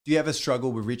Do you ever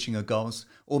struggle with reaching your goals?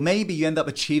 Or maybe you end up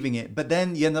achieving it, but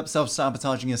then you end up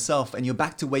self-sabotaging yourself and you're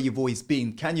back to where you've always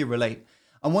been. Can you relate?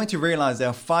 I want you to realize there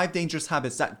are 5 dangerous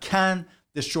habits that can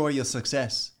destroy your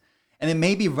success. And it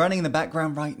may be running in the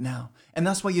background right now. And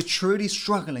that's why you're truly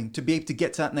struggling to be able to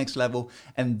get to that next level.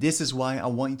 And this is why I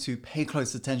want you to pay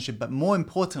close attention, but more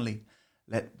importantly,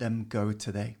 let them go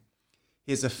today.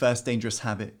 Here's the first dangerous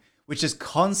habit, which is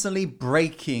constantly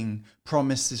breaking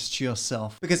promises to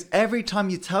yourself. Because every time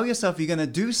you tell yourself you're going to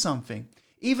do something,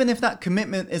 even if that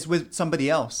commitment is with somebody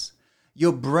else,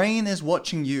 your brain is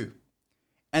watching you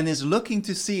and is looking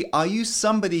to see, are you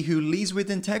somebody who leads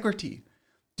with integrity?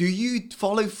 Do you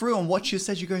follow through on what you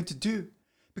said you're going to do?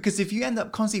 Because if you end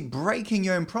up constantly breaking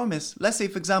your own promise, let's say,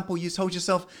 for example, you told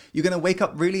yourself you're going to wake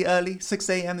up really early, 6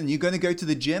 a.m., and you're going to go to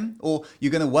the gym, or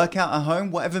you're going to work out at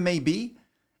home, whatever it may be.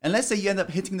 And let's say you end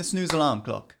up hitting the snooze alarm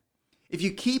clock. If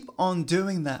you keep on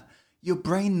doing that, your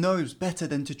brain knows better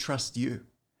than to trust you.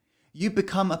 You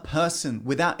become a person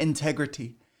without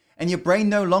integrity, and your brain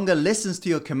no longer listens to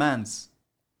your commands.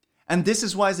 And this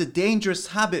is why it's a dangerous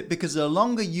habit, because the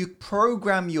longer you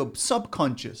program your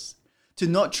subconscious to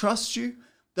not trust you,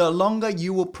 the longer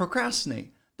you will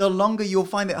procrastinate, the longer you'll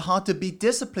find it hard to be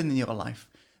disciplined in your life,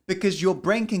 because your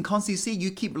brain can constantly see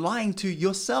you keep lying to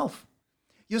yourself.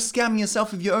 You're scamming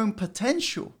yourself of your own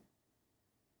potential.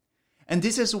 And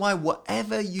this is why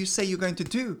whatever you say you're going to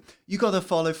do, you got to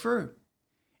follow through.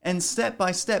 And step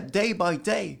by step, day by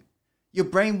day, your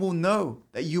brain will know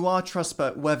that you are a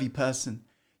trustworthy person.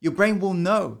 Your brain will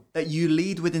know that you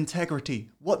lead with integrity.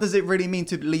 What does it really mean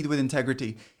to lead with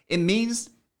integrity? It means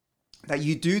that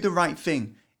you do the right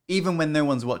thing, even when no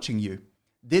one's watching you.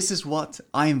 This is what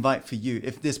I invite for you,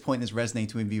 if this point is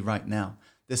resonating with you right now.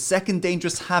 The second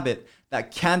dangerous habit that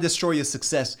can destroy your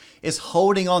success is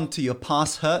holding on to your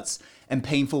past hurts and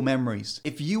painful memories.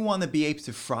 If you want to be able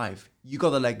to thrive, you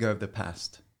got to let go of the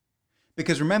past.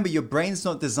 Because remember, your brain's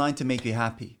not designed to make you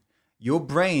happy. Your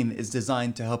brain is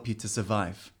designed to help you to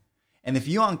survive. And if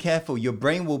you aren't careful, your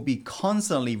brain will be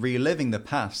constantly reliving the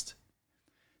past.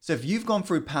 So if you've gone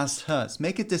through past hurts,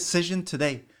 make a decision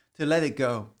today to let it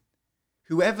go.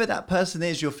 Whoever that person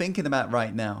is you're thinking about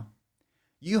right now,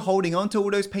 you holding on to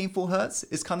all those painful hurts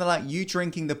is kind of like you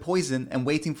drinking the poison and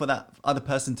waiting for that other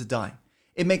person to die.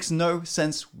 It makes no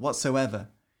sense whatsoever.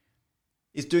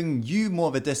 It's doing you more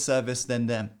of a disservice than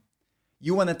them.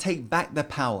 You want to take back the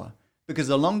power, because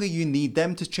the longer you need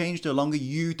them to change, the longer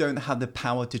you don't have the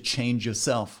power to change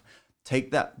yourself.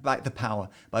 Take that back the power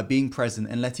by being present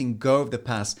and letting go of the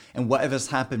past and whatever's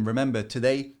happened. Remember,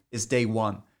 today is day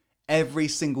 1. Every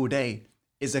single day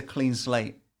is a clean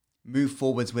slate. Move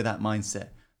forwards with that mindset.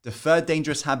 The third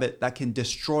dangerous habit that can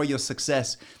destroy your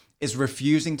success is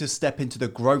refusing to step into the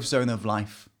growth zone of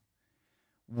life.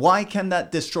 Why can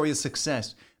that destroy your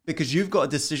success? Because you've got a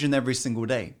decision every single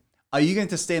day. Are you going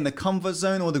to stay in the comfort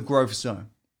zone or the growth zone?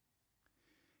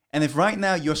 And if right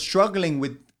now you're struggling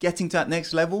with getting to that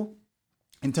next level,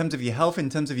 in terms of your health, in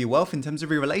terms of your wealth, in terms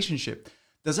of your relationship,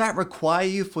 does that require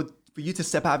you for you to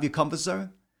step out of your comfort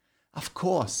zone? Of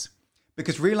course,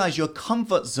 because realize your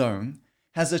comfort zone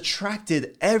has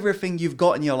attracted everything you've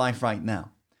got in your life right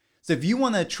now. So if you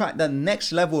want to attract that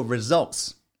next level of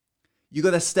results, you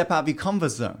got to step out of your comfort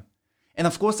zone. And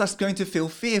of course, that's going to feel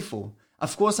fearful.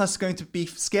 Of course, that's going to be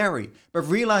scary. But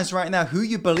realize right now, who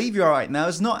you believe you are right now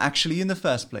is not actually you in the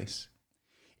first place.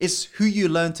 It's who you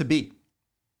learn to be.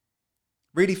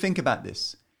 Really think about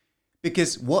this,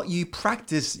 because what you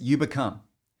practice, you become.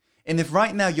 And if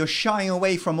right now you're shying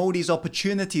away from all these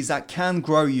opportunities that can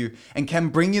grow you and can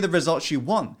bring you the results you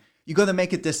want, you got to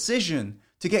make a decision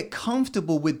to get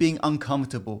comfortable with being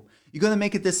uncomfortable. You got to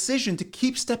make a decision to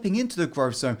keep stepping into the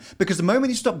growth zone, because the moment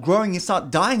you stop growing, you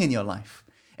start dying in your life.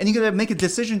 And you got to make a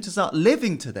decision to start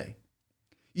living today.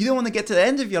 You don't want to get to the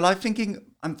end of your life thinking,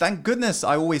 thank goodness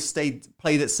I always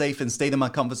played it safe and stayed in my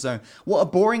comfort zone. What a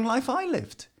boring life I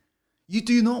lived. You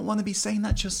do not want to be saying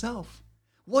that to yourself.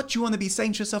 What do you want to be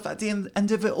saying to yourself at the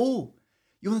end of it all?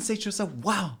 You want to say to yourself,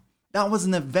 wow, that was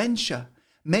an adventure.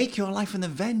 Make your life an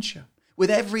adventure.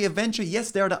 With every adventure,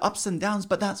 yes, there are the ups and downs,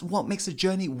 but that's what makes a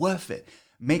journey worth it.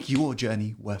 Make your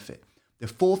journey worth it. The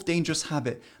fourth dangerous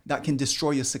habit that can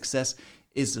destroy your success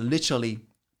is literally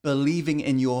believing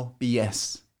in your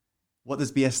BS. What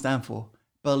does BS stand for?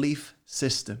 Belief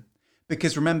system.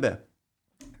 Because remember,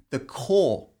 at the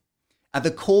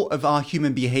core of our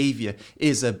human behavior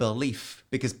is a belief.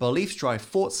 Because beliefs drive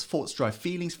thoughts, thoughts drive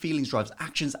feelings, feelings drives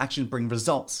actions, actions bring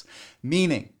results.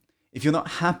 Meaning, if you're not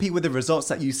happy with the results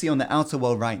that you see on the outer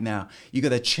world right now, you got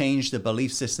to change the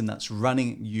belief system that's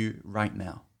running you right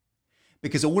now.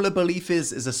 Because all a belief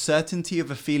is a certainty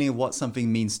of a feeling of what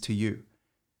something means to you.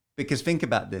 Because think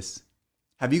about this.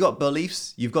 Have you got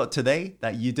beliefs you've got today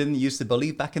that you didn't used to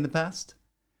believe back in the past?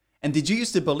 And did you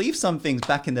used to believe some things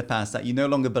back in the past that you no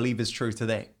longer believe is true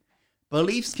today?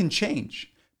 Beliefs can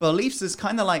change. Beliefs is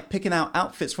kind of like picking out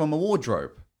outfits from a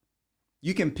wardrobe.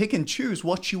 You can pick and choose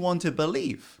what you want to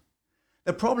believe.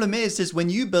 The problem is when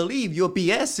you believe your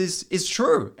BS is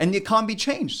true and it can't be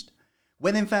changed.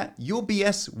 When in fact, your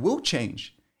BS will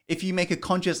change if you make a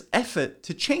conscious effort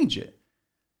to change it.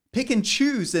 Pick and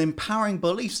choose the empowering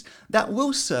beliefs that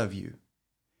will serve you.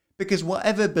 Because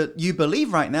whatever you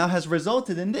believe right now has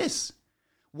resulted in this.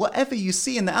 Whatever you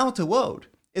see in the outer world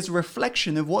is a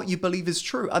reflection of what you believe is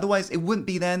true. Otherwise, it wouldn't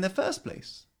be there in the first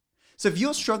place. So if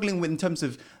you're struggling with in terms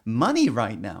of money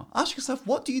right now, ask yourself,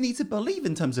 what do you need to believe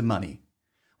in terms of money?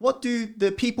 What do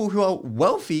the people who are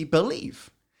wealthy believe?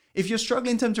 If you're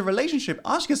struggling in terms of relationship,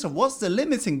 ask yourself, what's the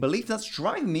limiting belief that's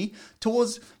driving me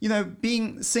towards,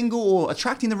 being single or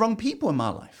attracting the wrong people in my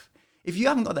life? If you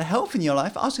haven't got the health in your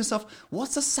life, ask yourself,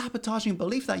 what's the sabotaging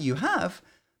belief that you have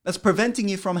that's preventing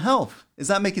you from health? Is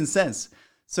that making sense?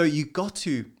 So you got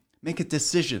to make a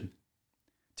decision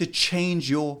to change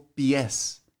your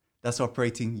BS that's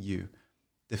operating you.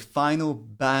 The final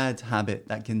bad habit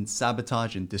that can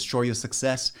sabotage and destroy your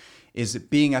success is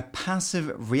being a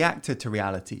passive reactor to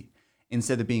reality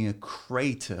instead of being a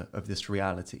creator of this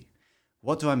reality.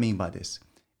 What do I mean by this?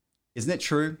 Isn't it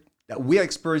true that we are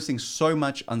experiencing so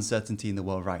much uncertainty in the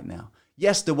world right now?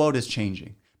 Yes, the world is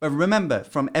changing. But remember,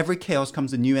 from every chaos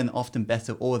comes a new and often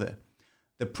better order.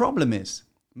 The problem is,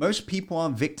 most people are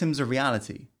victims of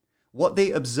reality. What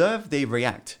they observe, they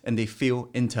react and they feel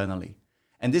internally.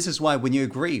 And this is why when you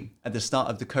agree, at the start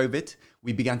of the COVID,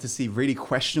 we began to see really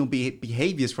questionable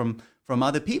behaviors from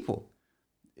other people.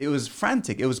 It was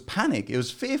frantic, it was panic, it was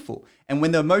fearful. And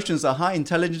when the emotions are high,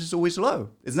 intelligence is always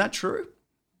low. Isn't that true?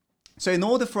 So in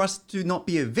order for us to not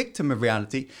be a victim of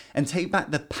reality and take back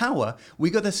the power,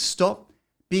 we got to stop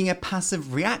being a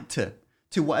passive reactor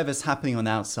to whatever's happening on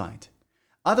the outside.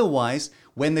 Otherwise,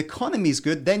 when the economy is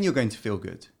good, then you're going to feel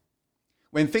good.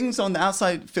 When things on the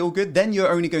outside feel good, then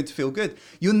you're only going to feel good.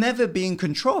 You'll never be in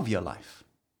control of your life.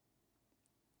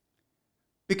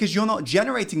 Because you're not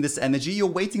generating this energy, you're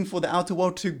waiting for the outer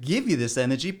world to give you this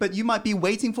energy, but you might be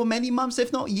waiting for many months,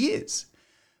 if not years.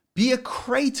 Be a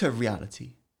creator of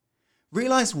reality.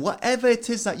 Realize whatever it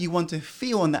is that you want to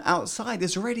feel on the outside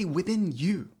is already within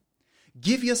you.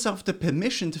 Give yourself the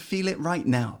permission to feel it right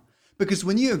now. Because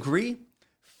when you agree,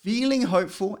 feeling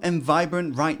hopeful and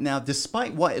vibrant right now,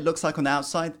 despite what it looks like on the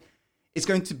outside, is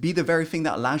going to be the very thing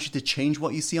that allows you to change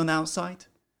what you see on the outside?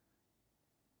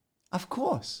 Of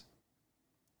course.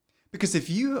 Because if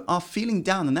you are feeling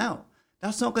down and out,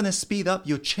 that's not going to speed up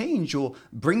your change or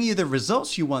bring you the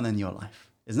results you want in your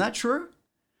life. Isn't that true?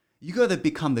 You got to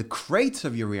become the creator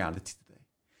of your reality today.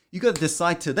 You got to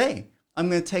decide today, I'm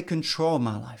going to take control of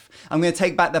my life. I'm going to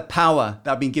take back the power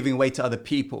that I've been giving away to other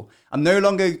people. I'm no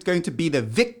longer going to be the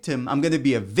victim. I'm going to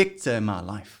be a victor in my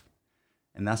life.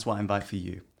 And that's what I invite for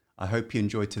you. I hope you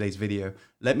enjoyed today's video.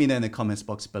 Let me know in the comments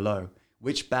box below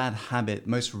which bad habit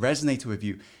most resonated with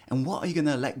you and what are you going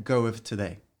to let go of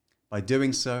today? By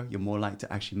doing so, you're more likely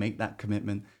to actually make that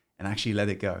commitment and actually let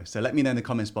it go. So let me know in the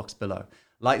comments box below.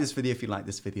 Like this video if you like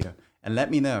this video. And let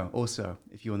me know also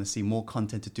if you want to see more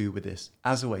content to do with this.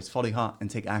 As always, follow your heart and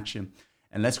take action.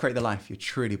 And let's create the life you're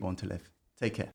truly born to live. Take care.